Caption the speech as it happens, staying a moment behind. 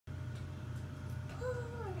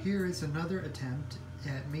Here is another attempt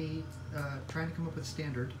at me trying to come up with a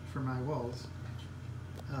standard for my walls.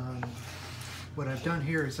 What I've done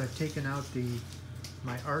here is I've taken out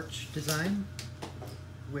my arch design,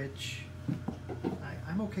 which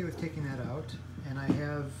I'm okay with taking that out, and I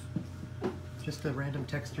have just a random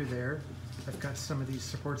texture there. I've got some of these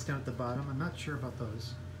supports down at the bottom. I'm not sure about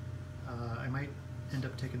those. I might end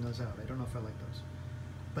up taking those out. I don't know if I like those.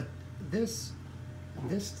 But this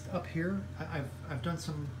up here, I've done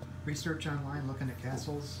some research online looking at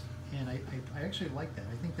castles, and I actually like that.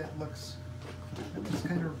 I think that looks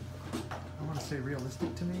kind of, I want to say,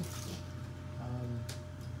 realistic to me.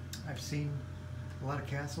 I've seen a lot of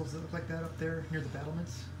castles that look like that up there near the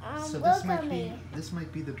battlements. So this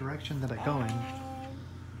might be the direction that I go in.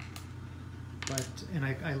 And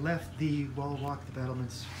I left the wall walk the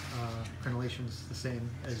battlements crenellations the same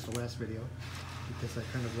as the last video because I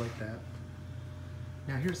kind of like that.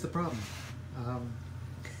 Now here's the problem.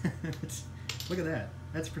 Look at that.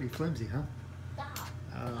 That's pretty flimsy, huh?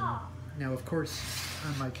 Now of course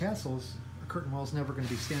on my castles, a curtain wall is never going to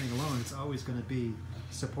be standing alone. It's always going to be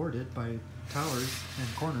supported by towers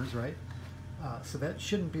and corners, right? So that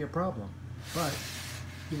shouldn't be a problem. But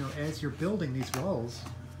you know, as you're building these walls,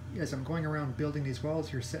 as I'm going around building these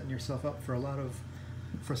walls, you're setting yourself up for a lot of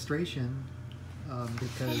frustration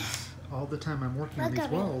because all the time I'm working on these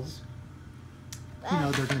walls, you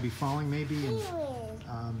know, they're going to be falling maybe, and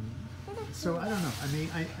so I don't know. I mean,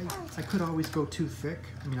 I could always go too thick.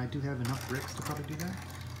 I mean, I do have enough bricks to probably do that,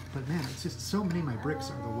 but man, it's just so many of my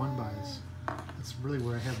bricks are the 1-bys. That's really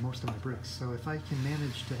where I have most of my bricks. So if I can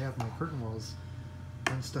manage to have my curtain walls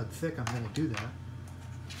 1 stud thick, I'm going to do that.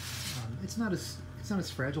 It's not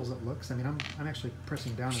as fragile as it looks. I mean, I'm actually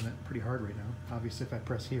pressing down on it pretty hard right now. Obviously, if I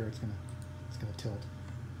press here, it's gonna tilt.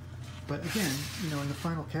 But again, you know, in the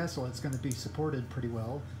final castle, it's going to be supported pretty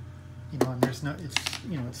well. You know, and there's no,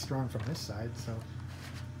 it's strong from this side. So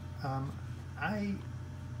I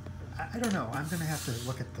don't know. I'm going to have to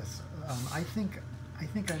look at this. I think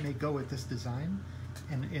I may go with this design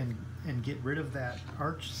and get rid of that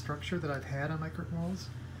arch structure that I've had on my curtain walls.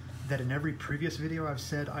 That in every previous video I've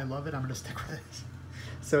said I love it. I'm going to stick with it.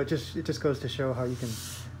 So it just goes to show how you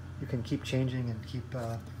can keep changing and keep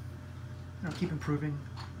keep improving.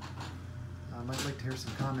 I'd like to hear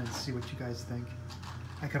some comments, see what you guys think.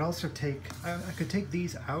 I could also take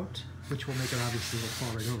these out, which will make it obviously it'll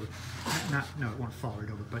fall right over. No, it won't fall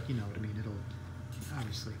right over, but you know what I mean. It'll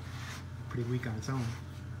obviously pretty weak on its own.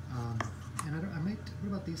 And I might. What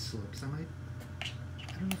about these slopes? I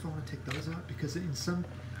don't know if I want to take those out because in some,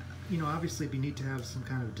 you know, obviously we need to have some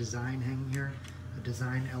kind of design hanging here, a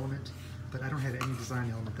design element, but I don't have any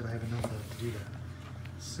design element that I have enough of to do that.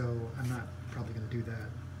 So I'm not probably going to do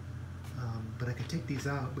that. But I could take these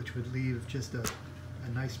out, which would leave just a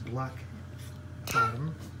nice block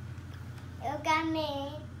bottom. Look at me.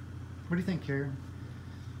 What do you think, Karen?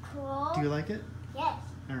 Cool. Do you like it? Yes.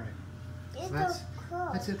 All right. So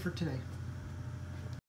that's it for today.